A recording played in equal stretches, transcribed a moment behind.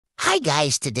Hi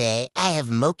guys, today I have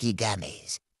Mochi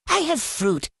gummies. I have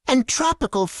fruit and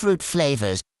tropical fruit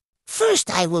flavors.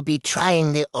 First I will be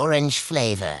trying the orange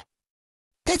flavor.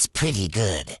 That's pretty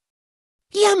good.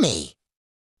 Yummy!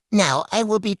 Now I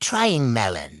will be trying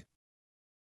melon.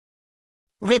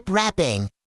 Rip wrapping.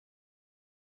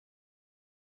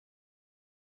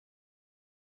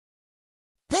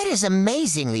 That is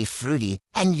amazingly fruity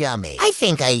and yummy. I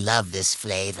think I love this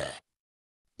flavor.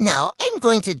 Now I'm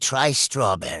going to try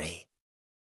strawberry.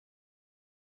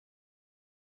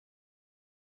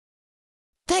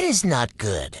 That is not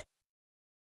good.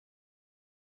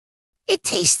 It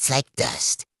tastes like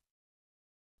dust.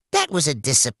 That was a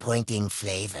disappointing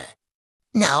flavor.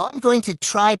 Now I'm going to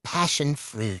try passion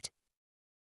fruit.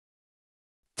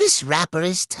 This wrapper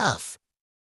is tough.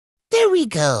 There we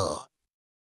go.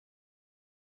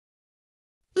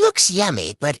 Looks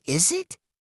yummy, but is it?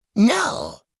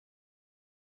 No.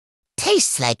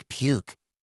 Tastes like puke.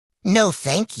 No,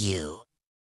 thank you.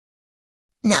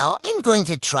 Now I'm going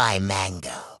to try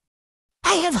mango.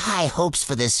 I have high hopes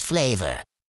for this flavor.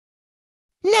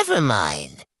 Never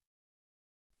mind.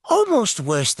 Almost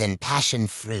worse than passion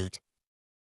fruit.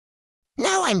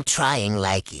 Now I'm trying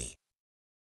likey.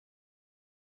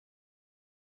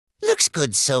 Looks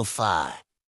good so far.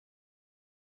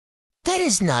 That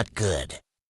is not good.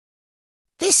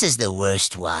 This is the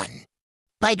worst one.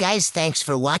 Bye guys, thanks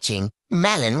for watching.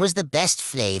 Melon was the best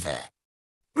flavor.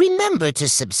 Remember to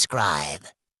subscribe.